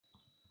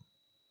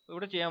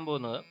ഇവിടെ ചെയ്യാൻ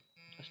പോകുന്നത്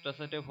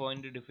stress at A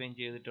point define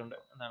ചെയ്തിട്ടുണ്ട്.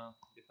 എന്താണ്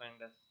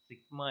defined as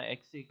sigma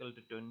X equal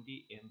to 20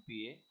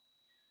 MPa,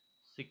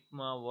 sigma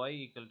Y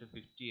equal to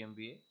 50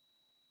 MPa,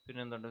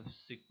 പിന്നെ എന്തുണ്ട്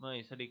sigma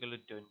Z equal to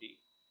 20,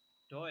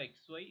 to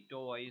X Y to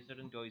Y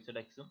ഇസഡും to Z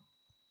എക്സും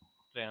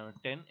എത്രയാണ്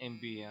 10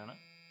 MPa ആണ്.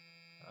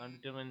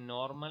 Determine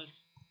normal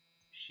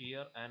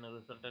shear and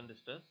resultant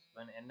stress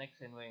when nx,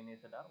 ny,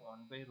 nz are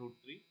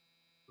 1/√3,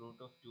 root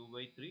of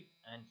 2/3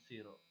 and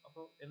 0.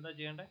 അപ്പോൾ എന്താ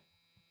ചെയ്യേണ്ടത്?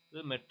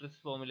 ഇത് matrix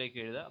ഫോമിലേക്ക്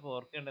എഴുതുക. അപ്പോൾ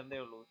ഓർക്കേണ്ട എന്തേ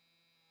ഉള്ളൂ,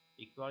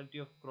 ഇക്വാളിറ്റി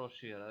ഓഫ് ക്രോസ്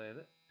ഷിയർ,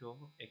 അതായത് to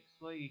X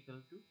Y equal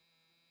to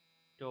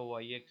to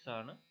Y X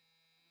ആണ്,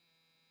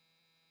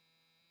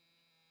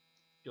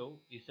 to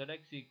Z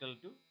X equal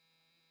to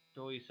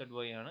to Z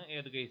Y ആണ്,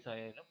 ഏത് കേസ്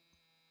ആയാലും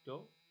to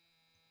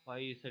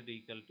Y Z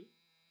equal to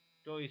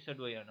to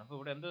Z Y ആണ്. അപ്പോൾ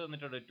ഇവിടെ എന്ത്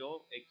തന്നിട്ടുണ്ട്, ടോ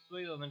എക്സ്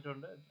വൈ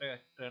തന്നിട്ടുണ്ട്, എത്ര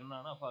 10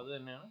 ആണ്. അപ്പോൾ അത്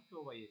തന്നെയാണ് ടോ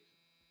വൈ എക്സ്.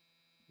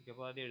 ഓക്കെ,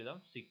 അപ്പോൾ ആദ്യം എഴുതാം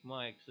sigma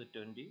X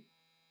 20,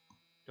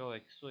 to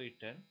X Y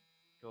 10,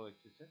 to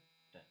X Z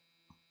 10.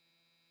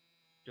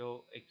 To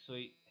X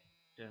Y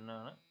 10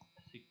 ആണ്,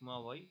 sigma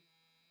Y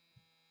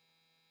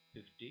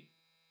 50,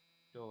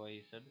 to Y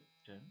Z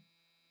 10,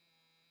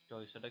 to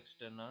Z X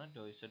 10 ആണ്,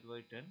 to Z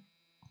Y 10,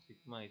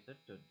 sigma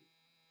Z 20.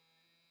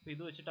 അപ്പോൾ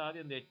ഇത് വെച്ചിട്ട്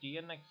ആദ്യം എന്ത് ചെയ്യുക, T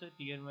N X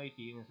T N Y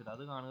T N Z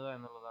അത് കാണുക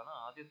എന്നുള്ളതാണ്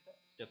ആദ്യത്തെ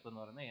സ്റ്റെപ്പ് എന്ന്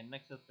പറയുന്നത്. എൻ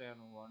എക്സ്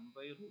എത്രയാണ്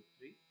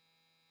 1/√3,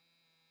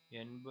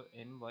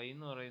 എൻ വൈ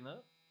എന്ന് പറയുന്നത്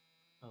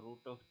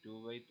റൂട്ട് ഓഫ്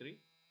 2/3,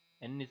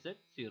 എൻ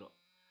ഇസഡ് 0.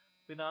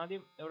 അപ്പോൾ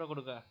ഇതാദ്യം എവിടെ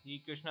കൊടുക്കുക, ഈ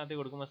ഇക്വേഷൻ ആദ്യം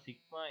കൊടുക്കുമ്പോൾ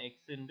sigma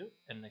X into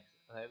N X,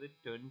 അതായത്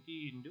 20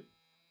 into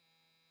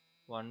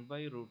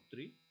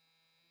 1/√3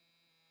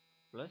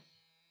 plus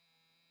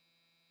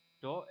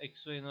tau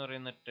X Y എന്ന്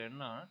പറയുന്ന 10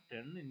 ആണ്,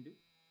 10 into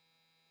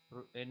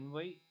N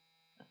Y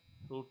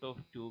root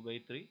of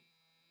 2/3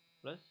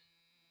 plus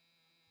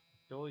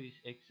tau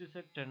X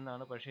Z 10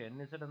 ആണ്, പക്ഷേ എൻ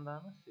ഇസഡ്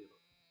എന്താണ് 0.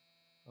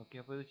 ഓക്കെ,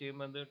 അപ്പോൾ ഇത്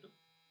ചെയ്യുമ്പോൾ എന്ത് കിട്ടും,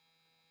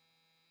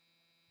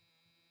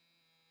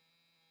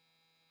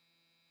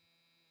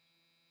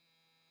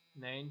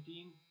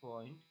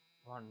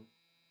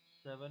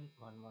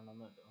 19.1711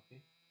 എന്ന് കിട്ടും. ഓക്കെ,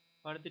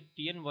 അപ്പോൾ അടുത്ത്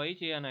ടി എൻ വൈ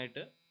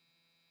ചെയ്യാനായിട്ട്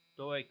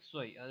ടോ എക്സ്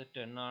വൈ അത്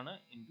 10 ആണ്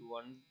ഇൻറ്റു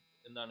 1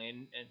 എന്താണ്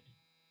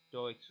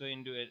to X Y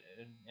into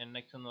N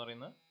X എന്ന്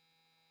പറയുന്നത്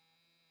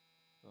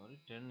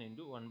 10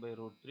 ഇൻറ്റു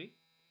 1/√3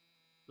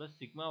 പ്ലസ്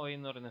സിഗ്മ വൈ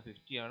എന്ന് പറയുന്നത്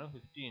 50 ആണ്,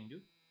 50 into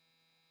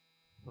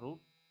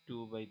root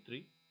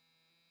 2/3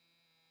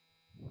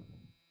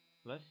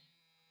 plus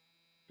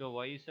tau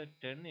Y Z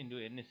 10 into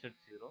N Z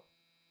 0.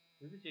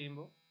 ഇത്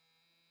ചെയ്യുമ്പോൾ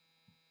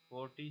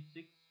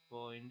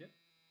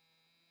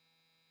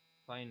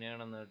 46.59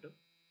 എന്ന് കിട്ടും.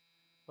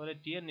 അതുപോലെ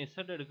ടി എൻ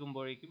ഇസഡ്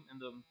എടുക്കുമ്പോഴേക്കും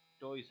എന്തും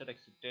to Z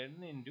X 10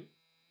 into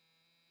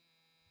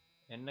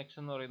N X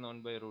എന്ന് പറയുന്ന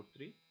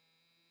 1/√3,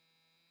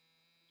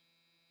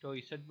 ടോ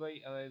ഇസഡ് വൈ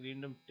അതായത്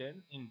വീണ്ടും 10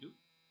 ഇൻറ്റു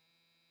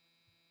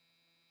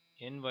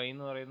എൻ വൈ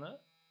എന്ന് പറയുന്നത്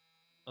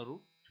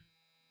റൂട്ട്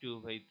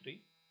 2/3,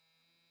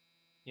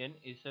 എൻ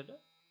ഇസഡ്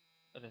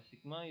അല്ല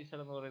സിഗ്മ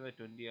ഇസഡ് എന്ന് പറയുന്നത്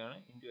 20 ആണ്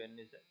ഇൻറ്റു എൻ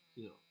ഇസഡ്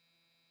 0.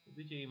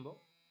 ഇത് ചെയ്യുമ്പോൾ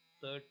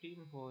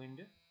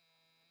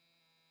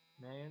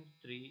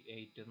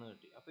 13.938 എന്ന്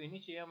കിട്ടി. അപ്പോൾ ഇനി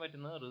ചെയ്യാൻ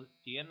പറ്റുന്നത്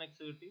ടി എൻ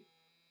എക്സ് കിട്ടി,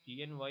 ടി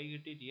എൻ വൈ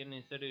കിട്ടി, ടി എൻ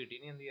ഇസഡ് കിട്ടി.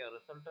 ഇനി എന്ത് ചെയ്യുക,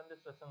 റിസൾട്ടൻ്റ്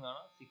സ്ട്രെസ്സും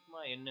കാണാം, സിഗ്മ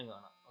എന്നും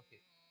കാണാം. ഓക്കെ,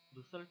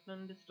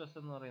 റിസൾട്ടൻ്റ് സ്ട്രെസ്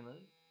എന്ന്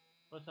പറയുന്നത്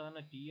ഇപ്പോൾ സാധാരണ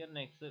ടി എൻ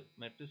എക്സ്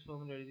മെട്രിക്സ്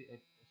ഫോമിൽ എഴുതി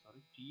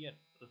T N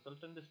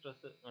resultant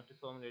stress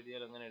matrix ഫോമിൽ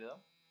എഴുതിയാൽ എങ്ങനെ എഴുതാം,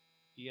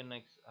 T N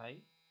X I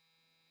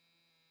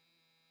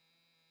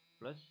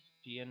plus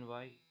T N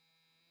Y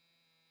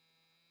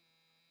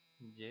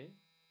J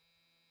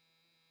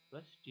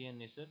plus T N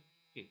Z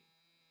K.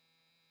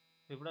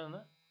 ഇവിടെ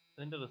നിന്ന്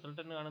ഇതിൻ്റെ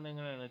റിസൾട്ടൻ്റ് കാണുന്നത്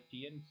എങ്ങനെയാണ്, T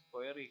N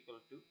square equal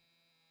to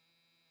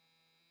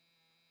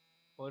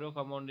ഓരോ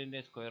കമ്പൗണ്ടിൻ്റെ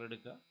സ്ക്വയർ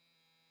എടുക്കുക,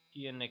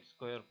 T N X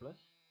square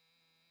plus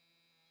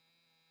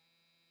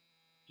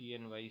T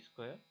N Y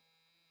square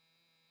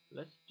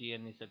plus T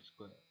N Z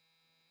square.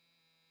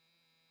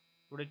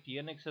 ഇവിടെ T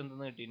N X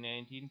എന്തെന്ന് കിട്ടി,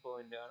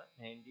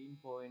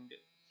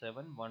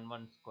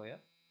 19.711 square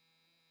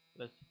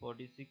plus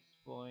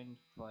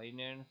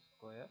 46.59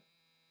 square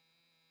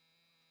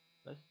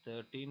plus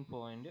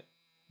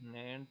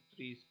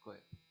 13.93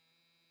 square.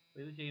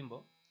 ഇത്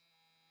ചെയ്യുമ്പോൾ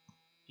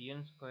T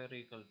N square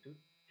equal to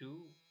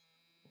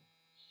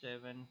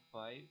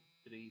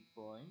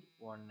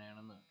 2753.1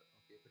 ആണെന്ന് കിട്ടും.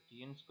 Okay, ഇപ്പോൾ ടി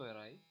എൻ സ്ക്വയർ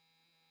ആയി,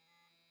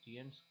 T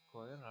N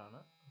square ആണ്.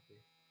 Okay,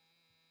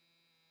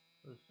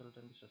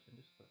 resultant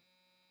സ്ട്രെസ്സിൻ്റെ square.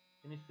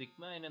 ഇനി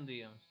സിഗ്മ എൻ എന്ത്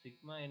ചെയ്യാം,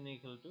 sigma N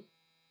equal to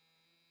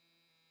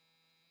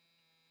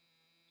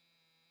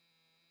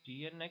T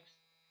N X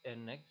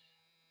N X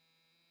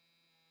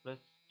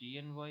plus T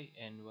N Y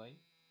N Y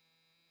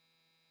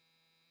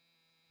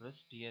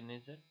plus T N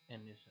Z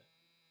N Z.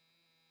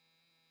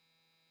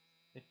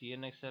 T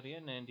N X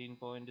അറിയാം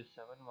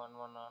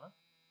 19.711 ആണ്,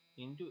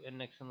 into N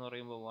X എന്ന്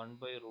പറയുമ്പോൾ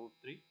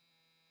 1/√3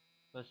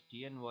 plus T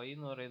N Y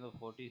എന്ന് പറയുന്നത്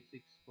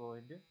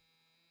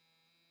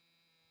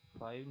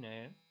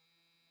 46.59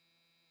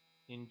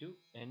 into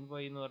N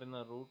Y എന്ന് പറയുന്ന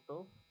root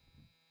of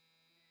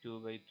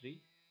 2/3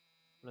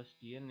 plus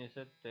T N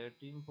Z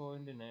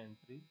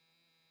 13.93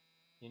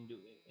 into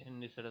N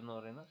Z എന്ന്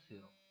പറയുന്ന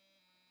 0.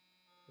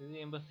 ഇത്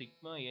ചെയ്യുമ്പോൾ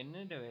സിഗ്മ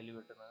എന്നിൻ്റെ വാല്യൂ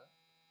കിട്ടുന്നത്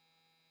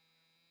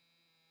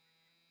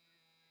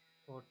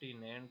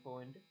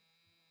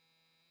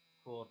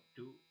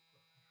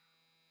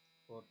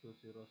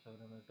 49.4207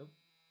 എന്ന് കിട്ടും.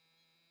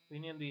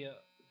 പിന്നെ എന്ത് ചെയ്യുക,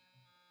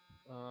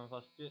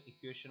 ഫസ്റ്റ്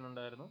ഇക്വേഷൻ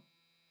ഉണ്ടായിരുന്നു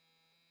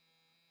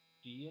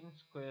Tn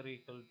square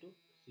equal to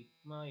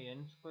sigma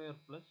n square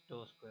plus tau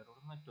square.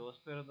 ഇവിടെ tau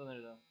square എന്താണെന്ന്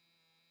എഴുതാം,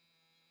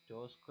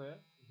 tau square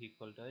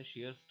equal to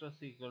shear stress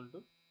equal to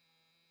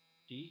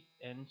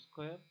Tn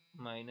square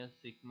minus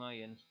sigma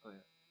n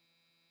square.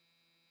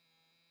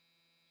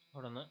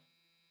 അവിടെ നിന്ന്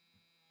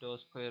tau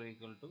square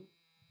equal to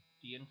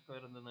Tn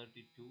square എന്താണെന്ന്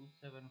കിട്ടി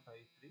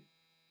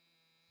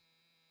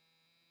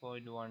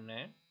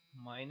 2753.19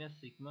 minus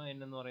sigma n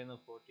എന്ന്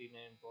പറയുന്നത്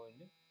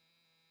 49.42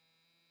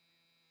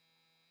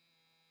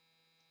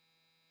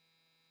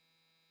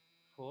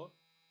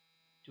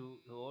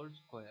 whole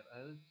square.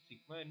 അതായത്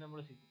സിഗ്മ n നമ്മൾ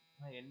സിഗ്മ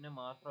n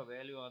മാത്രം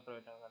വാല്യൂ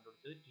മാത്രമായിട്ടാണ്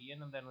കണ്ടുപിടിച്ചത്. ടി എൻ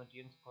എന്തായിരുന്നു, ടി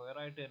എൻ സ്ക്വയർ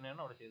ആയിട്ട് തന്നെയാണ്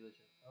അവിടെ ചെയ്ത്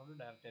വെച്ചത്. അതുകൊണ്ട്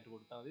ഡയറക്റ്റ് ആയിട്ട്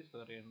കൊടുത്താൽ മതി,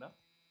 സ്ക്വയർ ചെയ്യേണ്ട.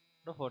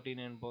 ഇവിടെ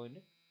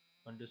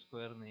 49.12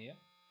 സ്ക്വയർ എന്ന് ചെയ്യുക.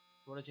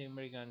 ഇവിടെ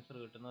ചെയ്യുമ്പോഴേക്കും ആൻസർ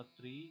കിട്ടുന്ന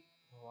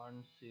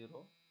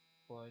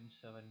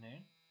 310.79.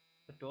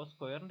 ടോ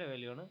സ്ക്വയറിൻ്റെ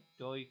വാല്യൂ ആണ്.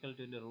 ടോ ഈക്വൽ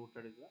ടുവിൻ്റെ റൂട്ട്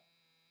എടുക്കുക,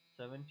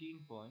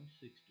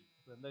 17.62.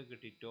 അപ്പോൾ എന്താ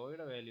കിട്ടി,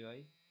 ടോയുടെ വാല്യൂ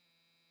ആയി,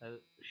 അത്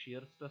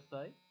ഷിയർ സ്ട്രെസ്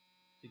ആയി.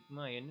 സിഗ്മ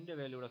എന്നിൻ്റെ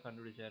വാല്യൂ ഇവിടെ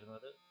കണ്ടുപിടിച്ചായിരുന്നു,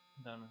 അത്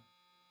എന്താണ്,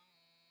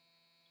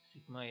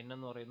 സിഗ്മ എൻ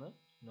എന്ന് പറയുന്നത്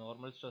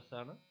നോർമൽ സ്ട്രെസ്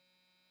ആണ്.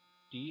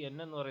 ടി എൻ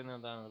എന്ന് പറയുന്നത്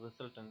എന്താണ്,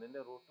 റിസൾട്ടൻ്റ്.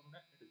 ഇതിൻ്റെ റൂട്ടും കൂടെ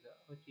എടുക്കുക,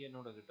 അപ്പോൾ ടി എൻ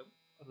കൂടെ കിട്ടും.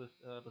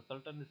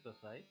 റിസൾട്ടൻ്റ്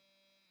സ്ട്രെസ് ആയി.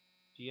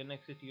 T N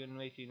X, T N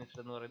Y, T N S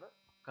എന്ന് പറയുന്ന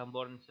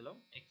കമ്പോണൻസിലും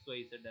X Y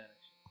Z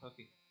direction.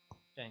 Okay,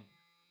 thank you.